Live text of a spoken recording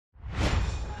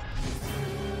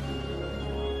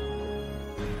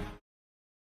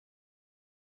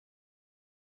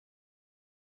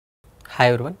Hi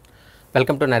everyone,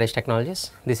 welcome to Naresh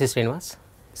Technologies. This is Srinivas.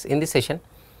 In this session,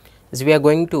 we are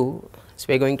going to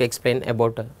explain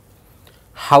about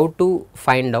how to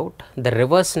find out the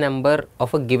reverse number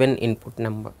of a given input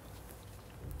number.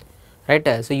 Right?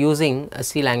 So using a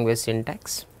C language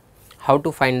syntax, how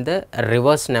to find the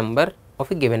reverse number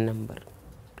of a given number.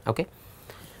 Okay.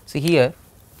 So here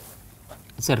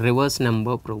it's a reverse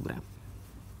number program.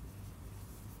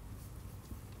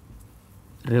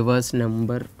 Reverse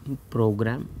number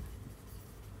program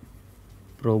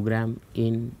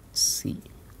in C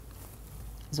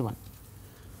is one.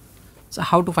 So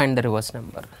how to find the reverse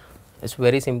number? It's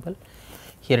very simple.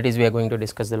 Here it is, we are going to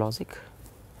discuss the logic,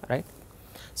 right?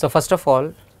 So first of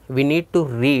all, we need to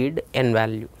read n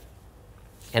value.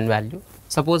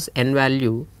 Suppose n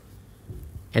value,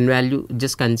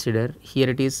 just consider here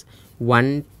it is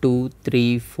 1 2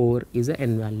 3 4 is a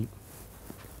n value.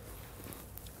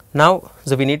 Now,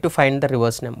 so we need to find the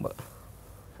reverse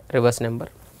number.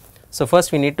 So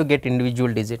first we need to get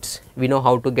individual digits. We know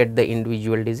how to get the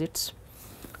individual digits,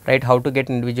 right? How to get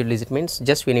individual digit means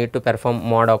just we need to perform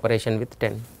mod operation with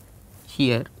 10.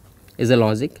 Here is the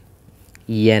logic,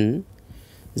 n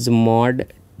is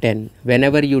mod 10.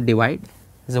 Whenever you divide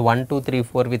is a 1 2 3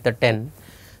 4 with a 10,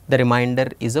 the remainder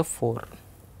is a 4.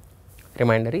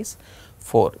 Remainder is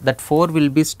 4. That 4 will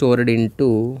be stored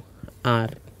into R.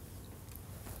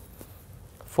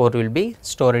 4 will be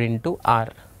stored into R.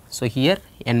 So here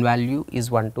n value is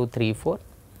 1 2 3 4,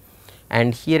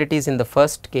 and here it is in the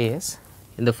first case.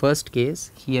 In the first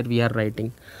case, here we are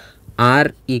writing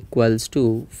R equals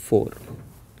to 4.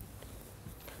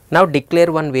 Now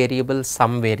declare one variable,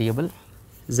 sum variable.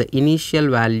 The initial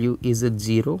value is a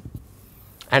 0,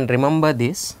 and remember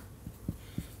this,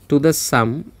 to the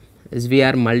sum is we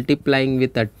are multiplying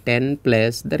with a 10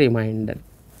 plus the remainder.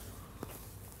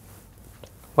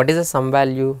 What is the sum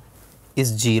value? Is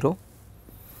 0.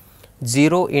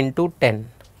 0 into 10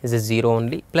 is a 0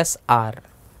 only, plus R.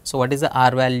 So what is the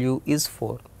R value? Is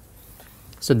 4.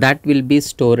 So that will be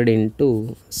stored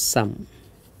into sum.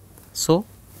 So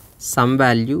sum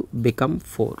value become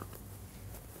 4.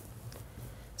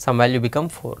 Sum value become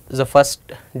 4. The first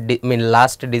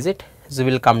last digit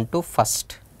will come to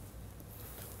first.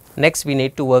 Next we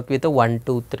need to work with a 1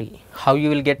 2 3. How you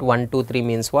will get 1 2 3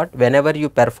 means what? Whenever you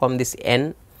perform this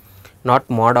n, not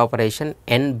mod operation,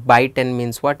 n by 10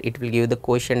 means what? It will give the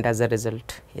quotient as a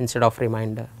result instead of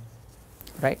remainder,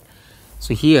 right?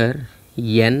 So here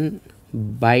n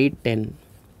by 10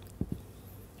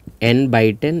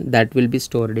 that will be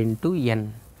stored into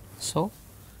n. So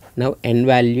now n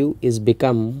value is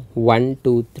become 1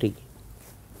 2 3.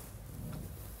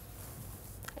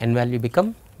 N value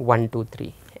become 1 2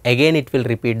 3. Again it will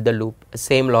repeat the loop,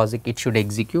 same logic it should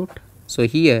execute. So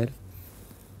here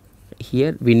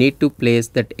we need to place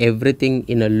that everything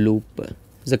in a loop.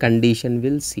 The condition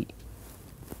will see.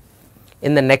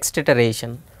 In the next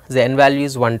iteration, the n value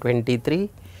is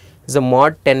 123. The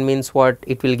mod 10 means what?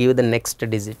 It will give the next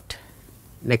digit.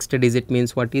 Next digit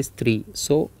means what? Is 3.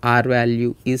 So R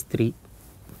value is 3.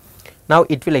 Now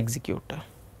it will execute.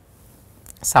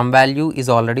 Sum value is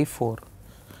already 4.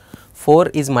 4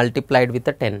 is multiplied with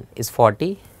a 10 is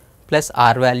 40, plus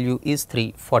R value is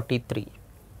 3, 43.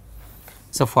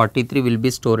 So 43 will be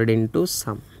stored into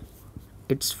sum.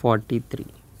 It's 43.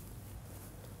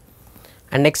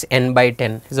 And next n by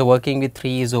 10 is working with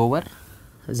 3 is over.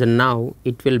 So now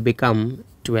it will become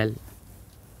 12.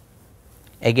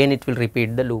 Again it will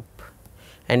repeat the loop.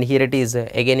 And here it is,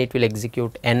 again it will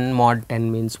execute. N mod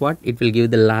 10 means what? It will give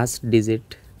the last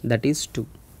digit, that is 2.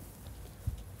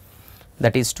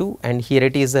 That is 2. And here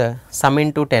it is a sum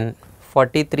into 10.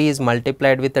 43 is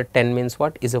multiplied with a 10 means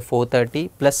what? Is a 430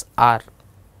 plus R.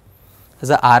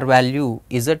 The R value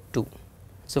is a 2.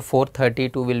 So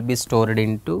 432 will be stored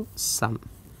into sum.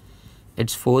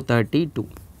 It's 432.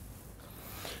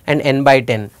 And n by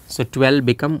 10. So 12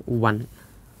 become 1.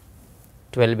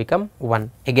 12 become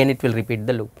 1. Again it will repeat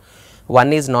the loop.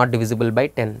 1 is not divisible by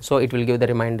 10. So it will give the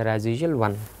remainder as usual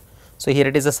 1. So here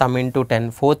it is a sum into 10.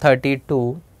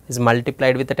 432 is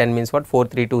multiplied with a 10 means what?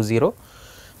 4320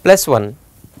 plus 1.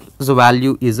 So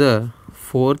value is a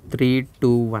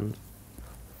 4321.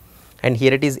 And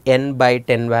here it is n by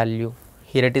 10 value.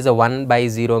 Here it is a 1 by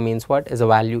 0 means what? Is a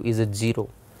value is a 0.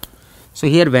 So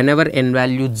here whenever n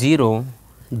value 0,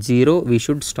 we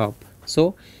should stop.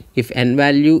 So if n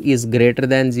value is greater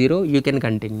than 0, you can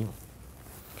continue.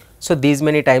 So these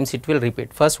many times it will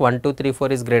repeat. First 1 2 3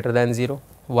 4 is greater than 0,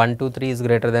 1 2 3 is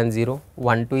greater than 0,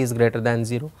 1 2 is greater than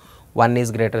 0, 1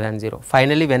 is greater than 0.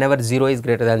 Finally whenever 0 is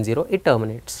greater than 0, it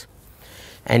terminates.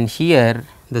 And here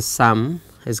the sum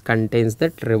contains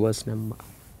that reverse number.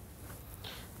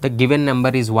 the given number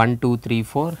is 1 2 3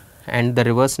 4 and the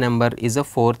reverse number is a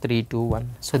 4 3 2 1.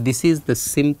 So, this is the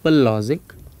simple logic.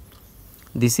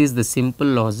 This is the simple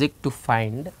logic to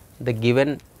find the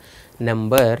given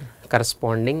number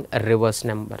corresponding a reverse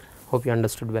number. Hope you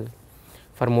understood well.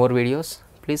 For more videos,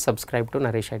 please subscribe to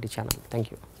Naresh IT channel.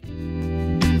 Thank you.